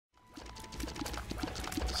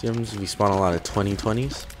Seems we spawn a lot of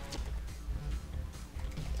 2020s.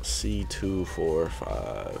 C2, 4,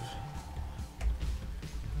 5.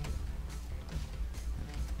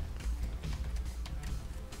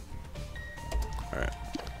 Alright.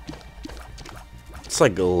 It's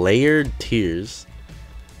like layered tiers.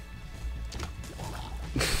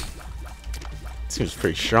 Seems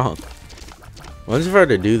pretty strong. When's if I were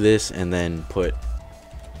to do this and then put...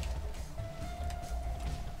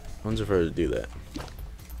 When's if I were to do that?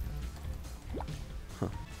 Huh.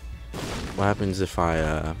 What happens if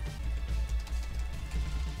I,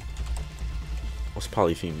 what's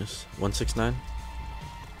Polyphemus? 169?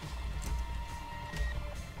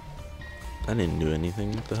 I didn't do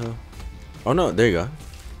anything. What the hell? Oh no, there you go.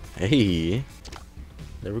 Hey.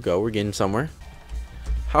 There we go. We're getting somewhere.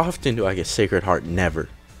 How often do I get Sacred Heart? Never.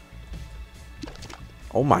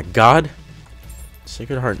 Oh my god.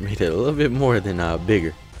 Sacred Heart made it a little bit more than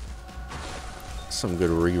bigger. Some good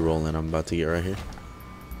re-rolling I'm about to get right here.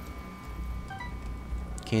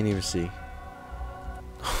 Can't even see.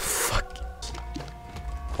 Oh, fuck.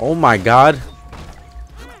 Oh my god.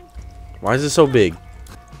 Why is it so big?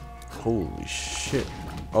 Holy shit.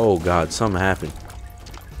 Oh god, something happened.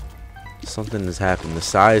 Something has happened. The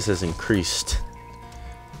size has increased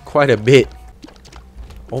quite a bit.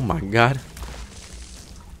 Oh my god.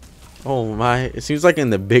 Oh my. It seems like in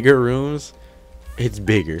the bigger rooms, it's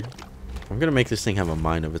bigger. I'm gonna make this thing have a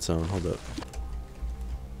mind of its own. Hold up.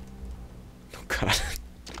 Oh god.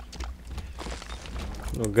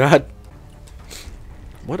 Oh god.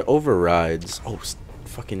 What overrides? Oh,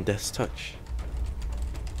 fucking Death's Touch.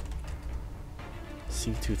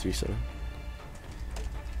 C237.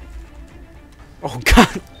 Oh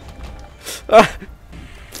god. I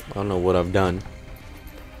don't know what I've done.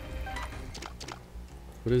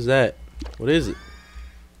 What is that? What is it?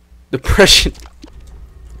 Depression.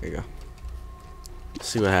 There you go. Let's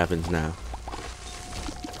see what happens now.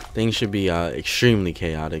 Things should be extremely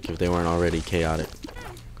chaotic if they weren't already chaotic.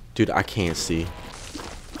 Dude, I can't see.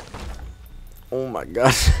 Oh my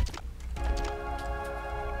god.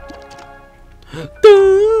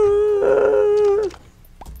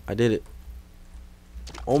 I did it.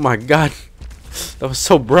 Oh my god. That was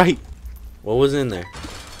so bright. What was in there?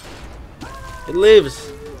 It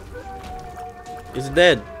lives. It's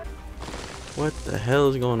dead. What the hell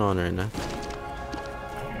is going on right now?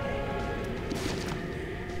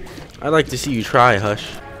 I'd like to see you try,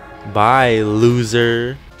 Hush. Bye,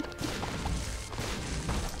 loser.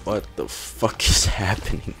 What the fuck is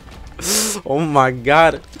happening? Oh my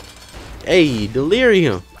god. Hey,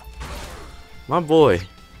 Delirium. My boy.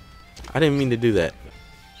 I didn't mean to do that.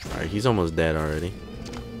 Alright, he's almost dead already.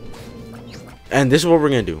 And this is what we're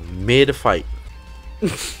gonna do. Mid-fight.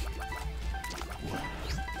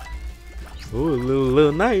 Ooh,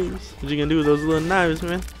 little knives. What you gonna do with those little knives,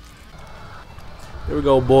 man? Here we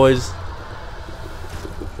go, boys.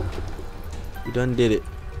 We done did it.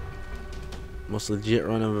 Most legit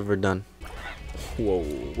run I've ever done. Whoa,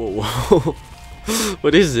 whoa, whoa.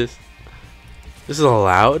 What is this? This is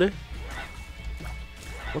allowed?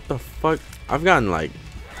 What the fuck? I've gotten like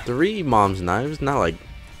 3 mom's knives, not like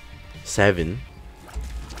 7.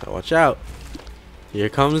 So watch out. Here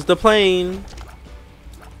comes the plane.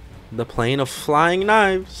 The plane of flying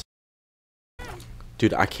knives.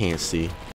 Dude, I can't see.